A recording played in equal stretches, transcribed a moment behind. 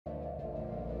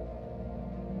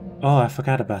Oh, I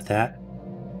forgot about that.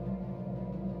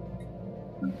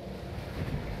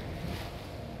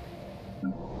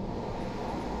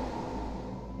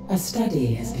 A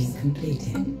study has been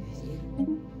completed.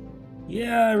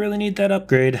 Yeah, I really need that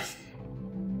upgrade.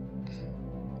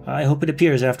 I hope it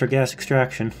appears after gas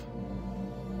extraction.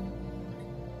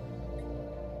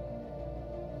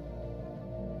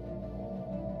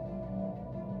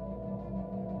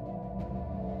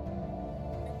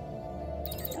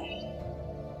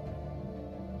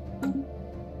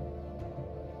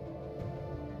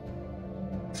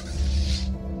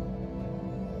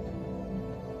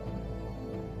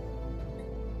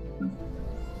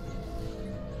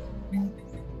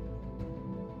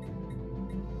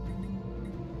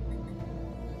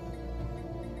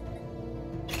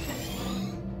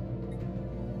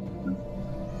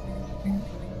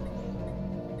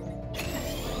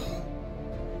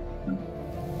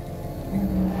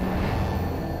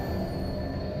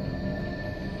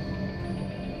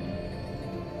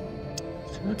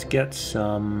 Let's get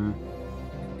some...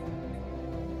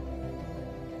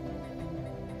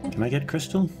 Can I get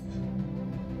crystal?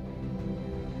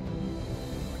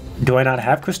 Do I not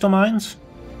have crystal mines?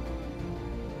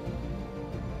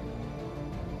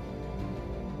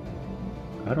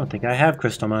 I don't think I have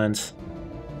crystal mines.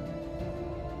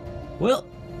 Well,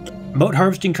 moat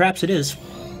harvesting traps it is.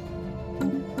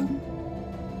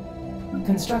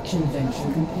 Construction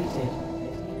venture completed.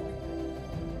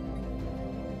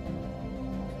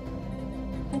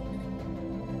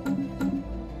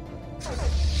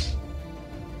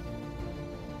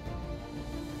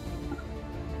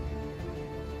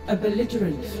 A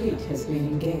belligerent fleet has been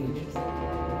engaged.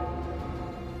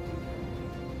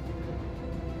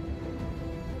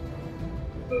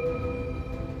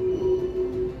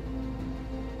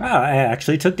 Wow, I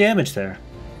actually took damage there.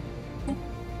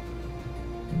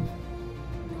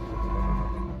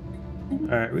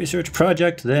 Alright, research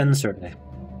project, then survey.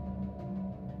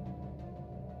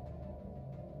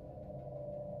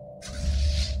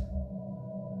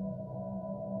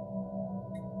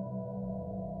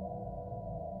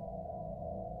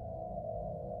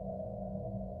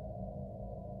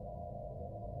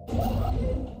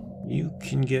 You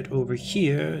can get over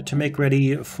here to make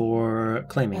ready for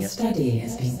claiming it. A study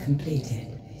has been completed.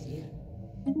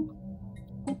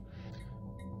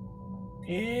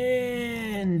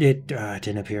 And it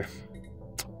didn't appear.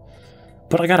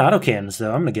 But I got autocannons,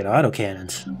 though. I'm gonna get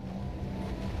autocannons.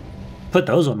 Put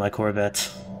those on my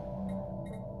Corvettes.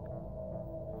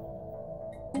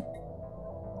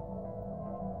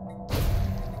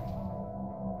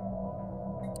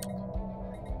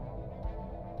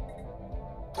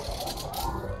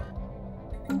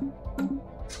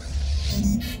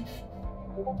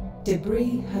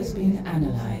 Debris has been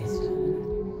analyzed.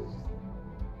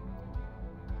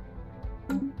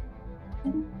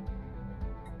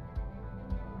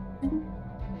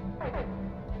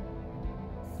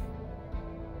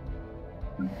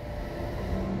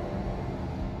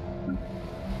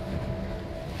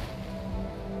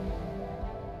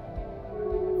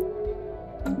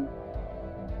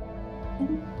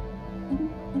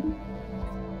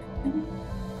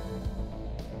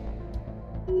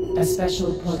 A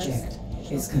special project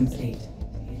is complete.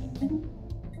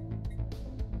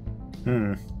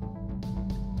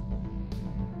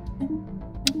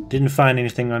 Didn't find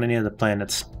anything on any of the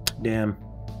planets. Damn.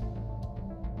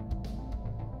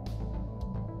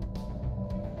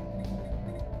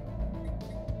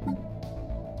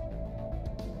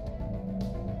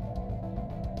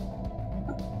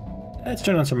 Let's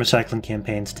turn on some recycling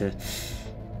campaigns to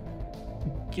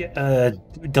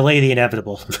delay the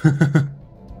inevitable.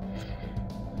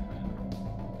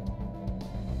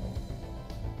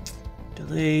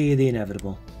 Delay the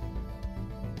inevitable.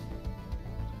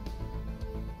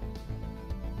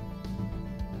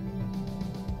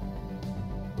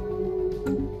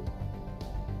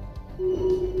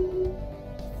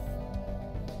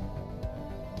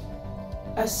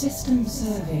 A system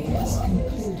survey has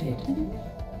concluded.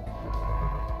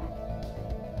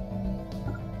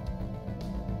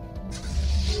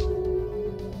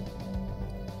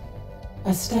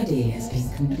 A study has been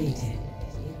completed.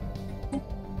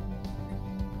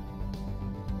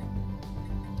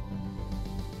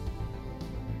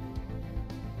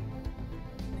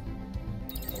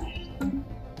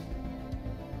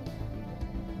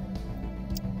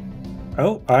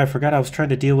 Oh, I forgot I was trying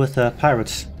to deal with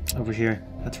pirates over here.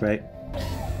 That's right.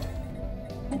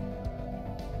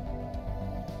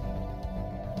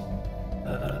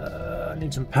 I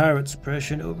need some pirate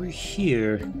suppression over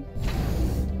here.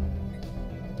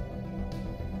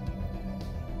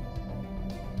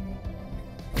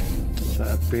 So I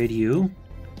upgrade you.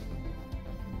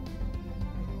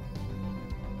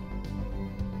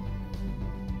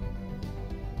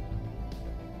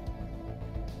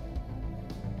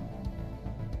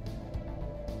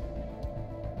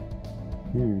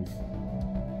 Hmm.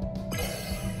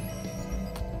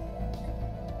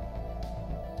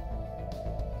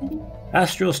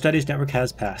 Astral Studies Network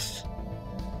has passed.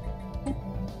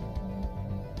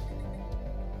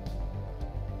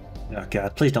 Oh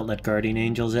god, please don't let Guardian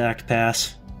Angels Act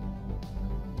pass.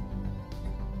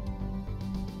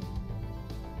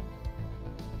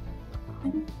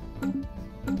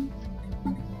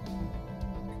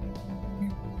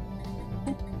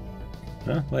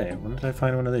 Huh? Wait, when did I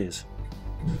find one of these?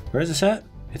 Where is this at?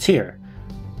 It's here.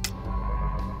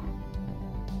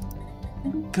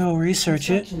 Go research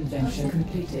it.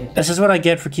 This is what I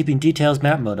get for keeping details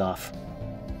map mode off.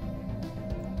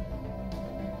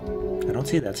 I don't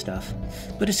see that stuff.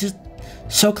 But it's just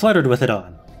so cluttered with it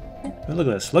on. Look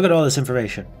at this. Look at all this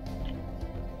information.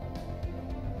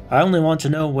 I only want to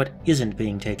know what isn't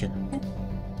being taken.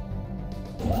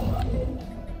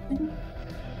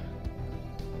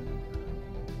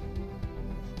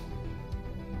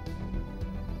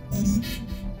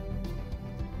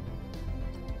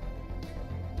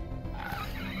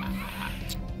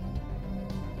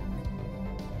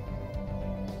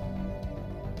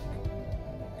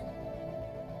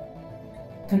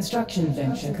 Construction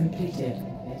venture completed.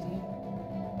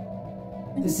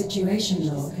 The situation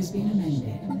log has been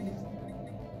amended.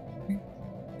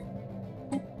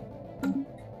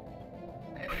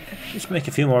 Just make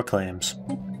a few more claims.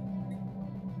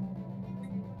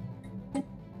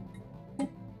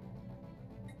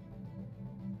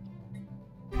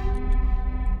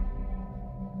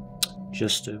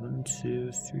 Just 1,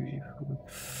 2, 3, 4,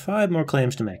 5 more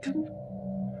claims to make.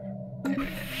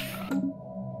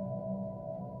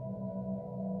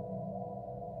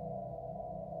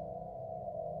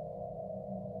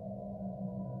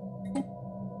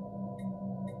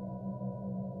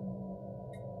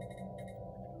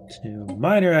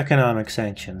 Minor economic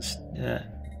sanctions. Yeah,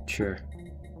 sure.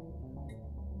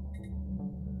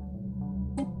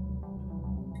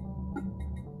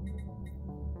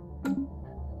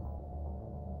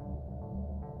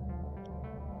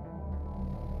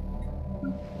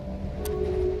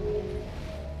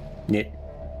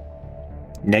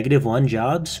 -1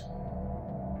 jobs?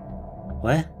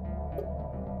 What?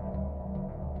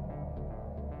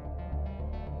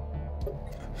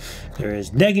 There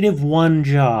is -1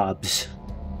 jobs.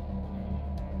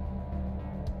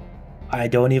 I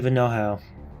don't even know how.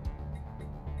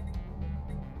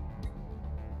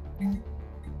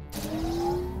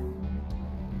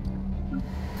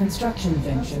 Construction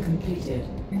venture completed.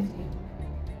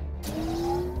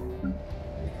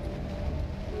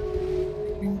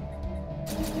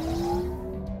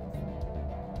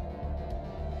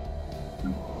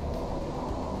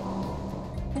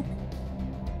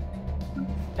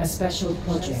 A special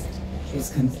project is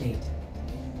complete.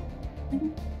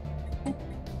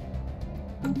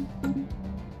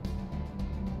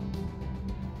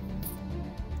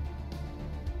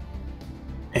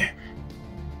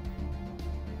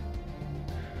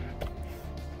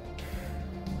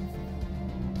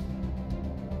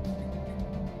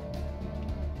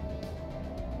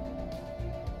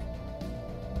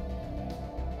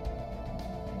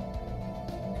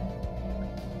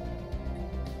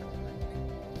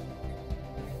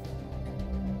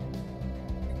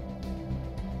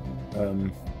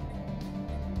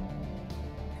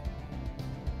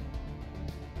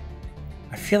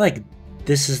 I feel like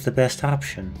this is the best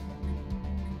option.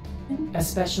 A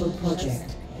special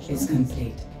project is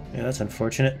complete. Yeah, that's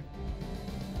unfortunate.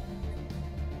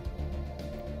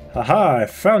 Haha, I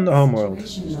found the homeworld.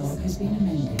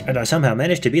 And I somehow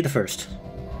managed to be the first.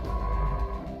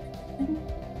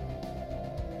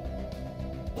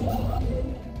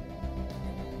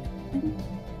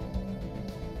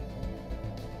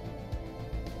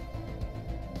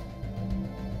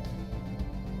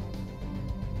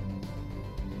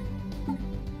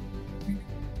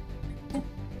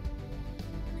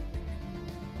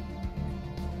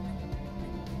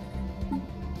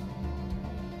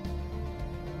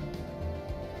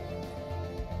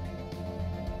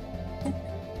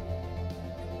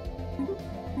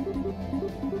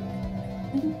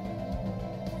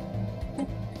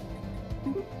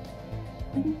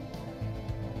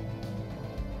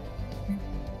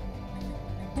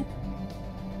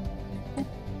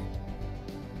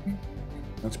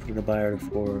 Let's put a buyer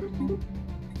for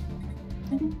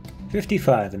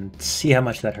 55 and see how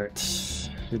much that hurts.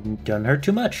 It doesn't hurt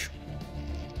too much.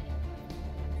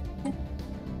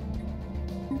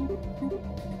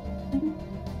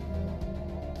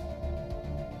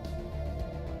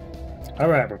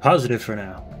 Alright, we're positive for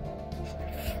now.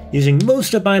 Using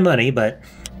most of my money, but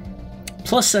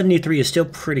plus 73 is still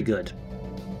pretty good.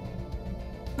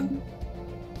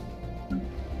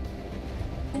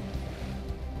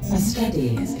 A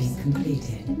study has been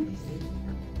completed.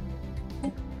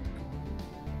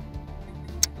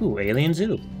 Ooh, alien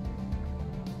zoo.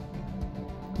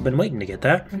 Been waiting to get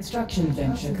that. Construction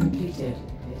venture completed.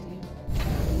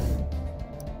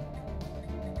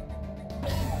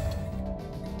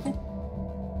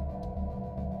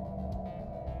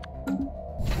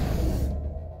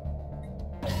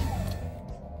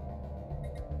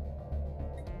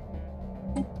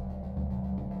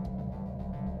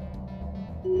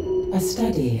 A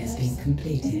study has been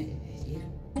completed.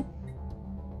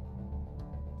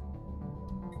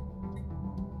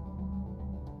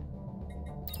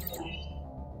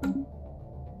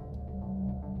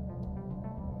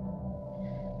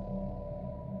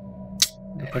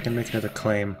 If I can make another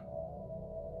claim.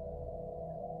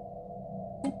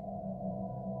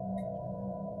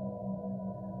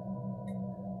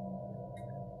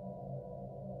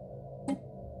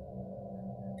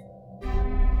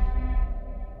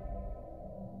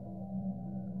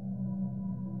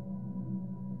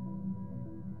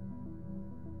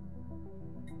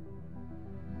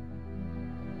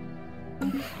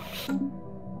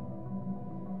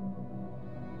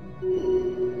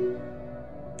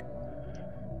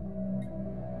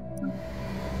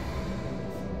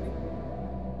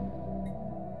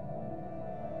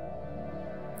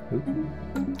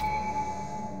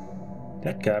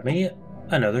 That got me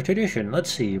another tradition. Let's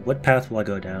see, what path will I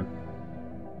go down?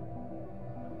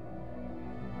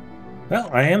 Well,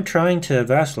 I am trying to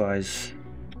vassalize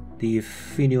the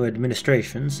Finu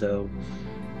administration, so...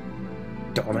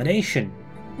 domination!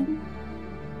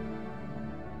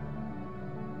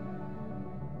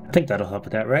 I think that'll help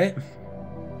with that, right?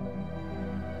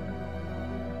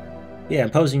 Yeah,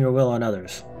 imposing your will on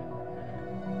others.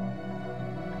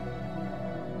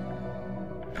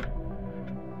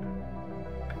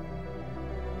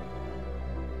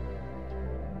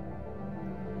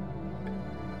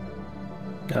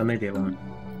 Oh, maybe it won't.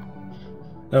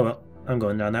 Oh well, I'm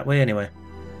going down that way anyway.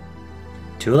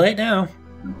 Too late now.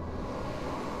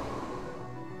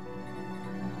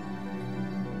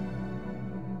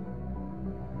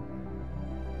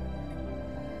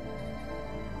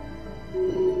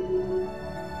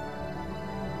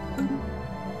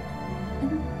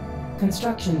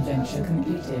 Construction venture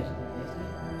completed.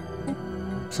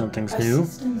 Something's A new.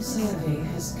 system survey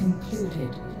has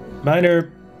concluded.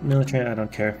 Minor military, I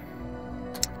don't care.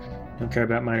 Don't care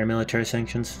about minor military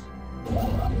sanctions.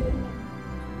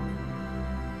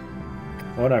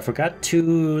 Oh, I forgot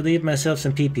to leave myself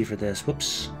some PP for this.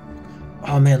 Whoops.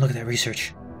 Oh man, look at that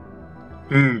research.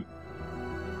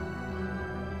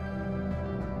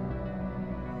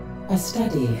 A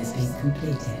study has been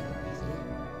completed.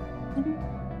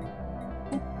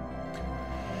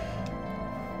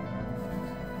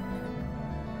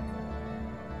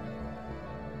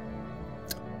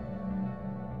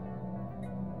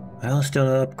 Well,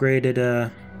 still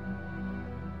upgraded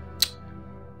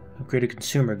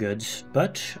consumer goods,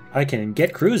 but I can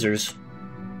get cruisers.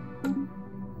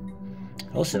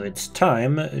 Also, it's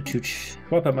time to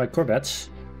swap out my corvettes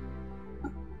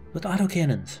with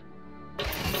autocannons.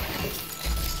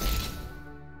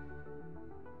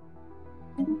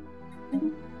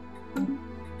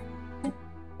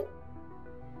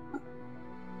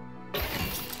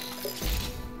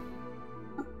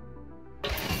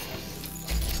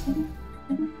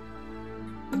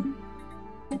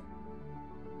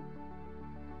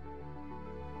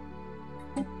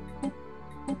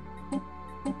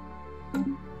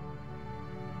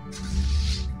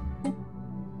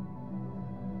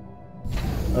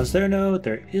 Is there? No,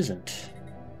 there isn't.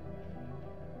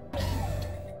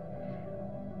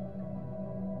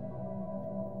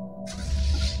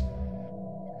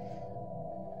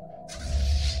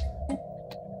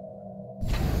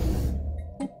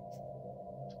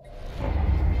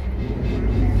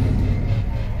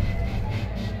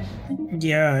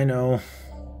 Yeah, I know.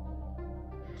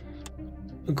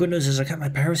 The good news is I got my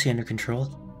piracy under control.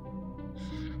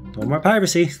 No more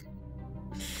piracy.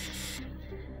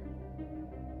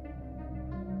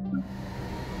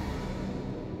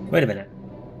 Wait a minute.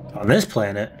 On this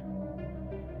planet?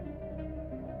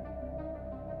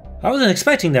 I wasn't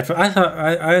expecting that.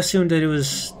 I assumed that it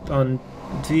was on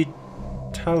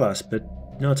Vitalis, but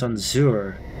no, it's on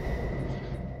Zur.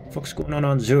 What's going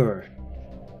on Zur?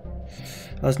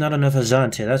 There's not enough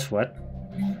Azante, that's what.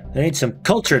 They need some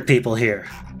cultured people here.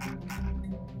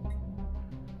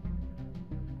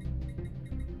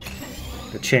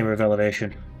 The Chamber of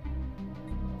Elevation.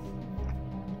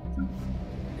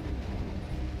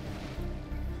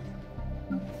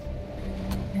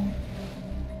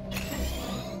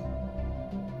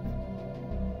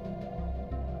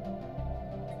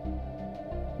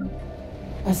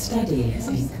 A study has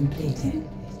been completed.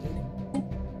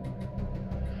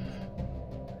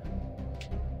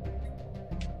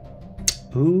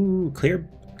 Ooh,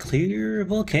 clear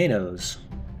volcanoes.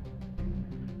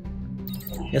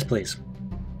 Yes, please.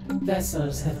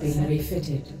 Vessels have been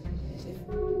refitted.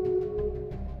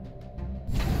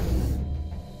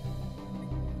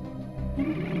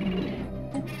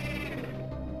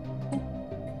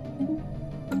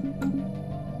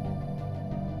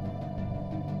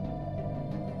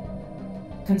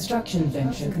 Construction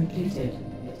venture completed.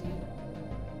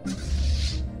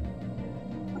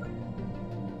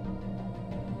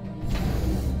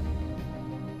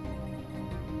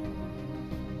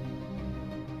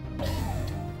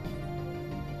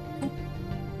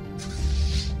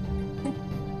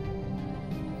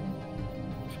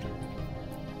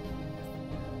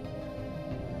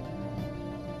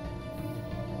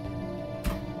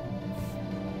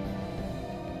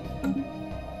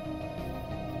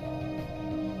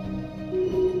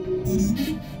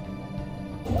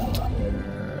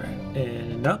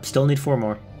 And nope, still need 4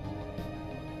 more.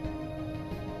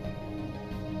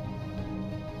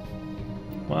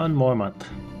 One more month.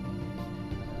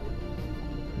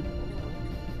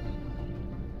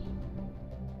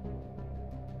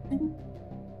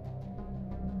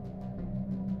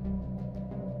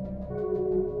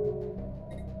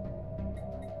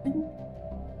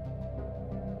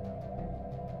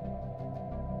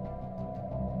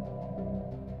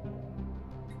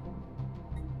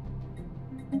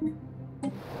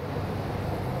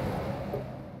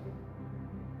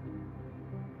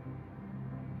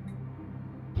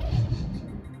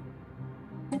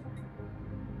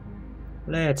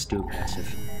 Let's do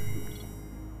passive.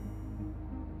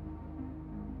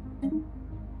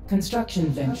 Construction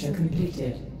venture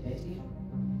completed.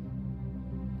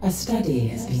 A study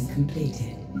has been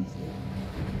completed.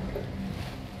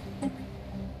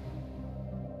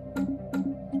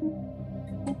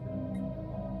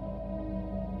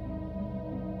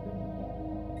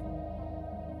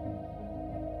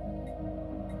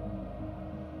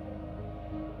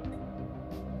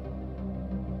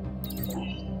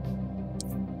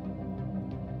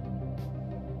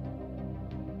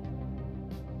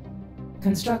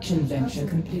 Construction venture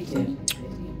completed.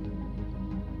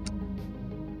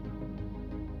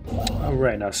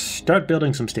 Alright, now start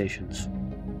building some stations.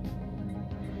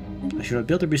 I should have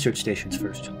built the research stations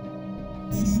first.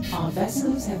 Our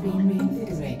vessels have been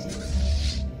reinvigorated.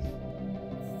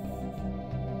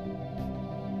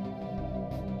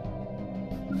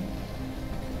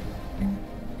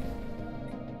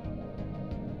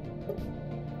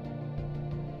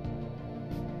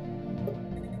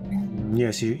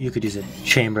 Yes, you could use a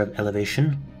chamber of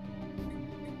elevation.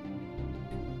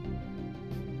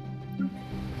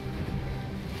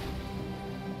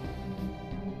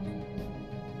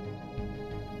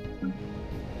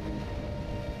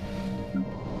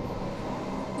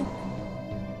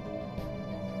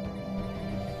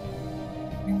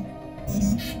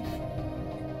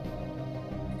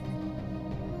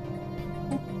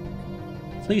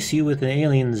 Place you with an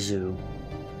alien zoo.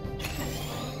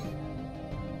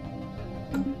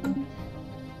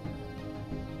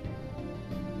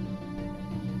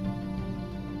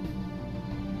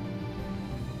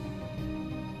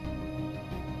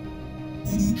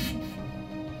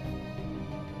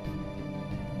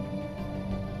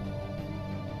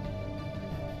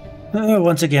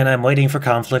 Once again, I'm waiting for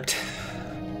conflict.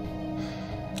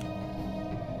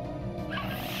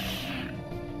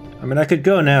 I mean, I could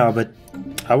go now, but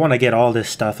I want to get all this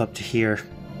stuff up to here.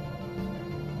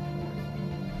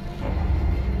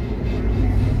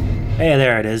 Hey,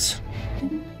 there it is.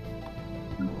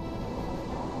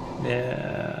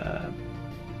 Yeah.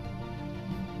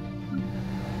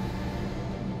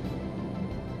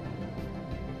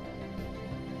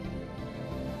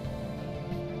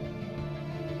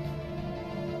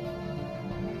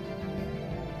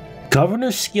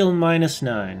 Governor skill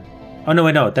 -9. Oh no,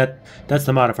 wait, no, that's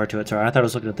the modifier to it. Sorry, I thought I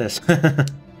was looking at this. I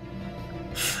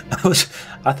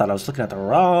thought I was looking at the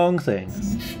wrong thing.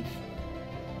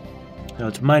 No,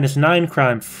 it's -9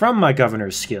 crime from my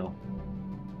governor's skill.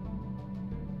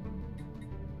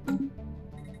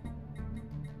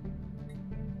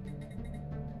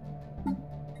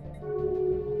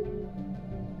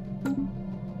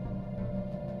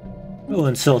 Who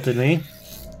insulted me?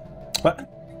 What?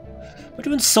 Would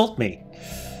you insult me?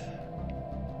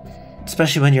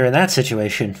 Especially when you're in that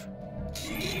situation.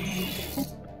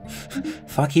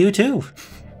 Fuck you too.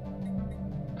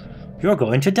 You're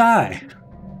going to die.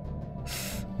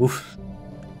 Oof.